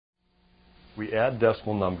We add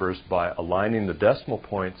decimal numbers by aligning the decimal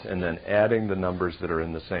points and then adding the numbers that are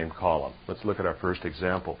in the same column. Let's look at our first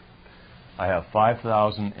example. I have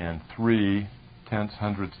 5,003 tenths,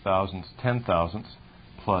 hundredths, thousandths, 10 thousandths,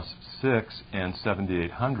 plus 6 and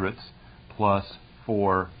 78 hundredths, plus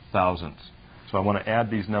 4 thousandths. So I want to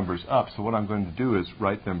add these numbers up. So what I'm going to do is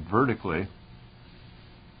write them vertically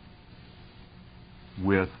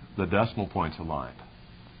with the decimal points aligned.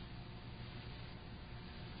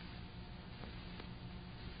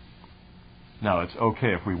 Now it's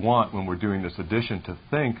okay if we want, when we're doing this addition, to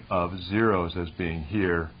think of zeros as being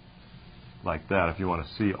here like that, if you want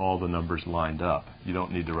to see all the numbers lined up. You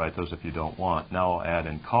don't need to write those if you don't want. Now I'll add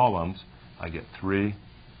in columns. I get 3,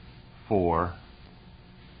 4,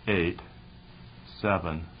 8,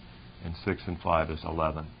 7, and 6 and 5 is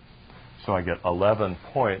 11. So I get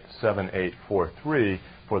 11.7843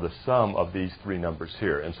 for the sum of these three numbers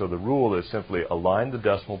here. And so the rule is simply align the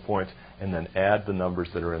decimal points and then add the numbers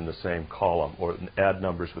that are in the same column, or add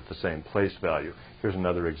numbers with the same place value. Here's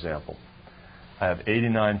another example. I have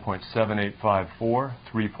 89.7854,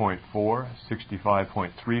 3.4,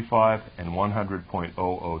 65.35, and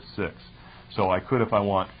 100.006. So I could, if I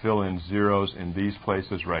want, fill in zeros in these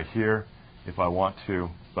places right here if I want to,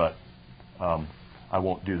 but I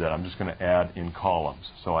won't do that. I'm just going to add in columns.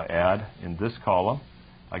 So I add in this column,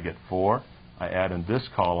 I get 4. I add in this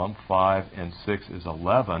column, 5 and 6 is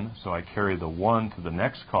 11, so I carry the 1 to the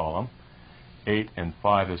next column. 8 and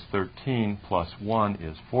 5 is 13, plus 1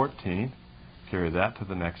 is 14. Carry that to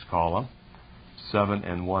the next column. 7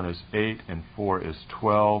 and 1 is 8, and 4 is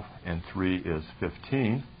 12, and 3 is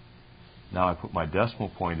 15. Now I put my decimal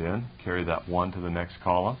point in, carry that 1 to the next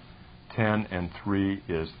column. 10 and 3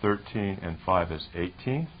 is 13, and 5 is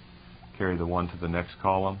 18. Carry the 1 to the next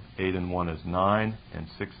column. 8 and 1 is 9, and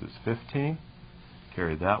 6 is 15.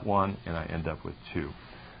 Carry that 1, and I end up with 2.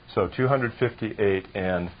 So 258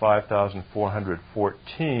 and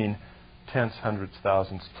 5,414 tenths, hundredths,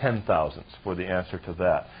 thousandths, 10 thousandths for the answer to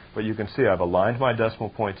that. But you can see I've aligned my decimal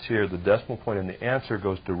points here. The decimal point in the answer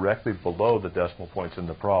goes directly below the decimal points in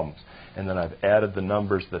the problems. And then I've added the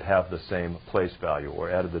numbers that have the same place value, or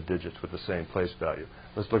added the digits with the same place value.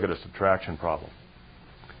 Let's look at a subtraction problem.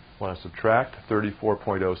 I want to subtract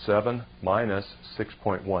 34.07 minus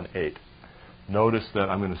 6.18. Notice that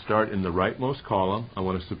I'm going to start in the rightmost column. I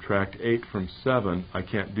want to subtract 8 from 7. I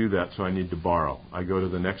can't do that, so I need to borrow. I go to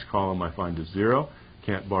the next column, I find a 0.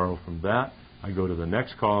 Can't borrow from that. I go to the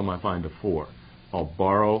next column, I find a 4. I'll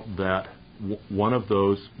borrow that one of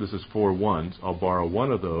those. This is 4 ones. I'll borrow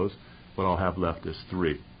one of those. What I'll have left is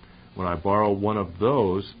 3. When I borrow one of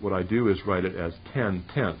those, what I do is write it as 10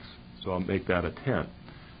 tenths. So I'll make that a 10.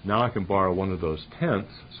 Now I can borrow one of those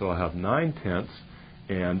tenths, so I'll have 9 tenths,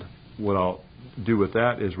 and what I'll do with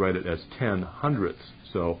that is write it as 10 hundredths.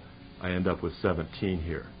 So I end up with 17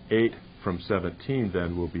 here. 8 from 17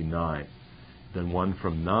 then will be 9. Then 1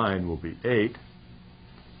 from 9 will be 8.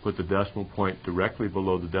 Put the decimal point directly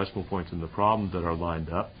below the decimal points in the problem that are lined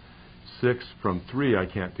up. 6 from 3, I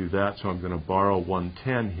can't do that, so I'm going to borrow 1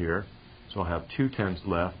 10 here. So I'll have 2 tens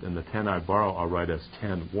left, and the 10 I borrow I'll write as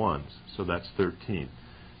 10 ones. So that's 13.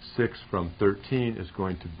 6 from 13 is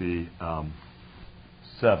going to be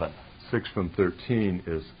 7. 6 from 13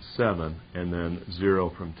 is 7, and then 0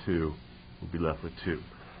 from 2 will be left with 2.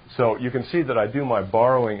 So you can see that I do my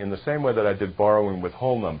borrowing in the same way that I did borrowing with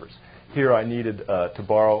whole numbers. Here I needed to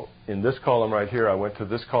borrow in this column right here. I went to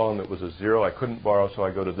this column that was a 0. I couldn't borrow, so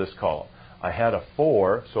I go to this column. I had a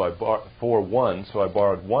 4, so I borrowed 4 ones, so I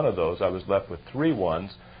borrowed one of those. I was left with 3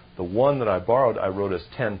 ones. The one that I borrowed I wrote as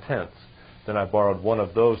 10 tenths. Then I borrowed one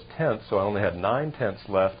of those tenths, so I only had 9 tenths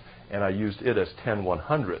left, and I used it as 10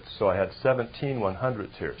 100ths. So I had 17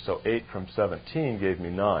 100ths here. So 8 from 17 gave me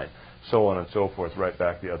 9, so on and so forth, right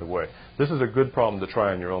back the other way. This is a good problem to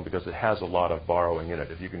try on your own because it has a lot of borrowing in it.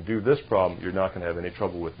 If you can do this problem, you're not going to have any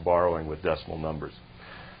trouble with borrowing with decimal numbers.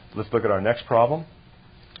 Let's look at our next problem.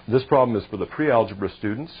 This problem is for the pre-algebra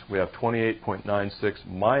students. We have 28.96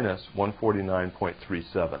 minus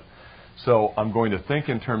 149.37. So I'm going to think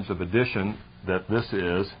in terms of addition that this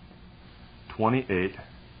is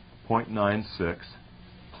 28.96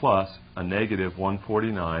 plus a negative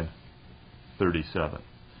 149.37.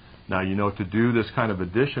 Now you know to do this kind of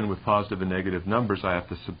addition with positive and negative numbers, I have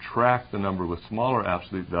to subtract the number with smaller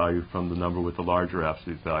absolute value from the number with the larger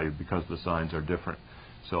absolute value because the signs are different.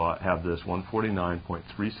 So I have this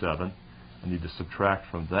 149.37. I need to subtract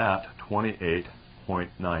from that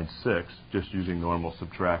 28.96 just using normal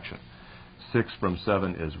subtraction. 6 from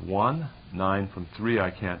 7 is 1. 9 from 3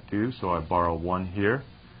 I can't do, so I borrow 1 here.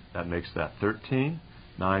 That makes that 13.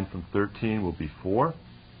 9 from 13 will be 4.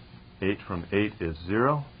 8 from 8 is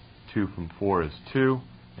 0. 2 from 4 is 2,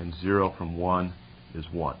 and 0 from 1 is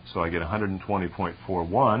 1. So I get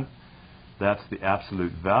 120.41. That's the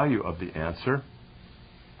absolute value of the answer.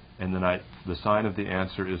 And then the sign of the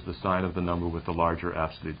answer is the sign of the number with the larger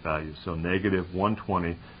absolute value. So negative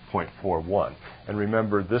 120.41. And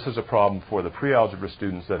remember, this is a problem for the pre-algebra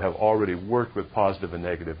students that have already worked with positive and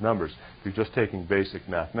negative numbers. If you're just taking basic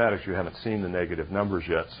mathematics, you haven't seen the negative numbers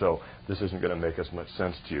yet, so this isn't going to make as much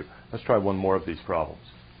sense to you. Let's try one more of these problems.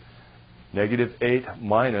 Negative 8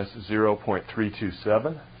 minus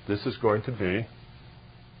 0.327. This is going to be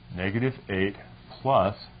negative 8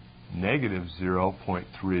 plus negative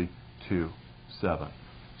 0.327.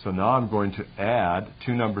 So now I'm going to add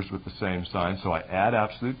two numbers with the same sign. So I add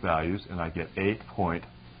absolute values, and I get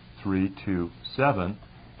 8.327,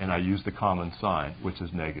 and I use the common sign, which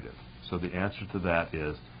is negative. So the answer to that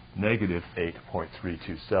is negative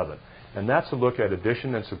 8.327. And that's a look at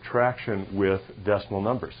addition and subtraction with decimal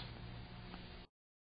numbers.